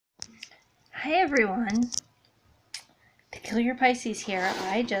Hi everyone, Peculiar Pisces here.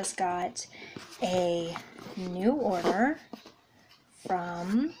 I just got a new order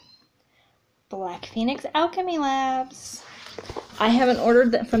from Black Phoenix Alchemy Labs. I haven't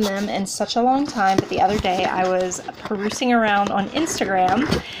ordered from them in such a long time, but the other day I was perusing around on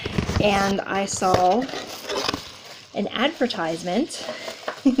Instagram and I saw an advertisement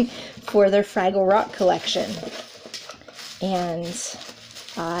for their Fraggle Rock collection. And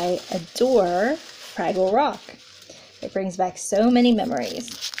I adore Fraggle Rock. It brings back so many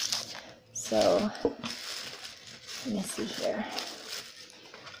memories. So, let me see here.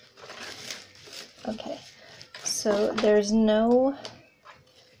 Okay, so there's no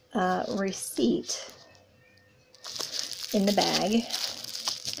receipt in the bag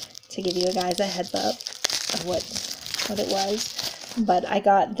to give you guys a heads up of what it was. But I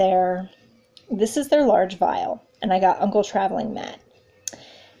got this is their large vial, and I got Uncle Traveling Matt.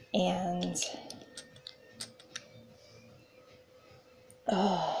 And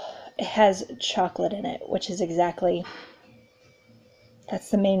it has chocolate in it, which is that's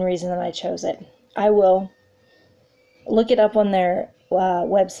the main reason that I chose it. I will look it up on their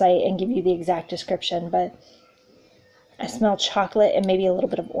website and give you the exact description, but I smell chocolate and maybe a little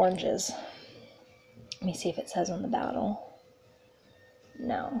bit of oranges. Let me see if it says on the bottle.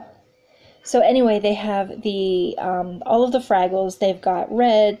 No. So anyway, they have all of the Fraggles. They've got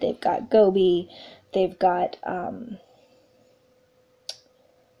Red, they've got Goby, they've got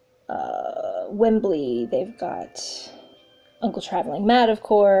Wembley, they've got Uncle Traveling Matt, of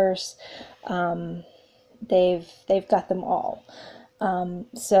course. They've got them all.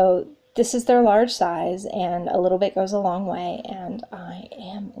 So this is their large size, and a little bit goes a long way, and I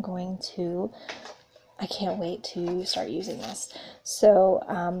can't wait to start using this. So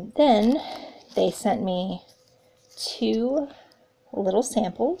then they sent me 2 little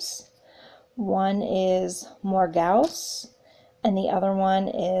samples. One is Morgause, and the other one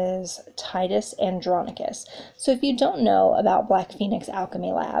is Titus Andronicus. So if you don't know about Black Phoenix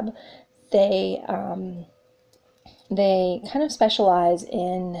Alchemy Lab, they kind of specialize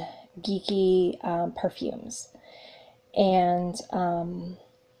in geeky perfumes. And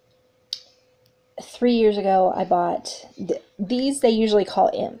 3 years ago I bought these. They usually call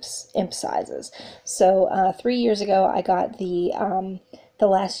imp sizes. So 3 years ago I got the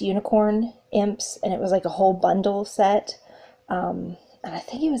Last Unicorn imps, and it was like a whole bundle set. And I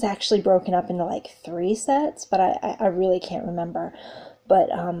think it was actually broken up into like 3 sets, but I really can't remember.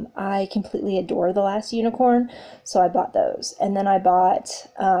 But I completely adore the Last Unicorn, so I bought those. And then I bought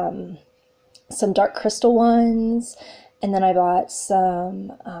some dark crystal ones, and then I bought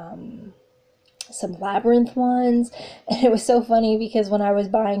some labyrinth ones. And it was so funny because when I was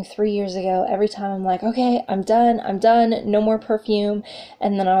buying 3 years ago, every time I'm like, okay, I'm done, no more perfume.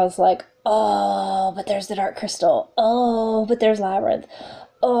 And then I was like, oh, but there's the dark crystal. Oh, but there's labyrinth.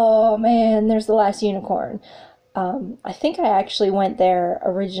 Oh man, there's the Last Unicorn. I think I actually went there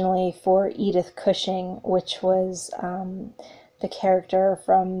originally for Edith Cushing, which was the character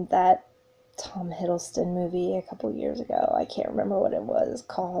from that Tom Hiddleston movie a couple years ago. I can't remember what it was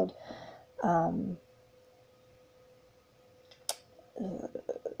called. I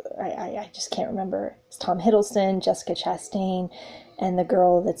just can't remember. It's Tom Hiddleston, Jessica Chastain, and the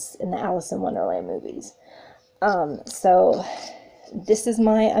girl that's in the Alice in Wonderland movies. So this is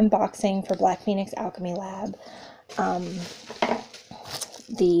my unboxing for Black Phoenix Alchemy Lab.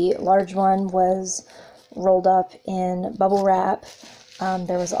 The large one was rolled up in bubble wrap.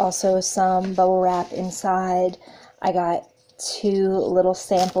 There was also some bubble wrap inside. I got 2 little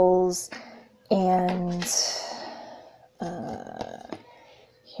samples, and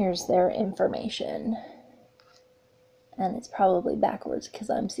here's their information. And it's probably backwards because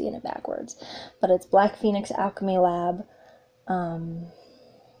I'm seeing it backwards. But it's Black Phoenix Alchemy Lab,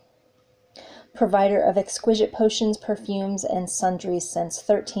 provider of exquisite potions, perfumes, and sundries since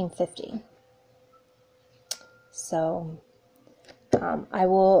 1350. So I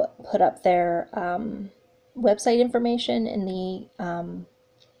will put up their website information in the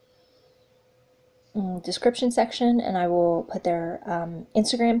description section, and I will put their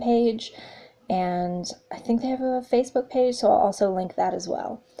Instagram page, and I think they have a Facebook page, so I'll also link that as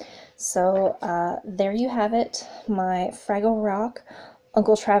well. So there you have it, my Fraggle Rock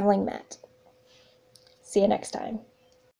Uncle Traveling Matt. See you next time.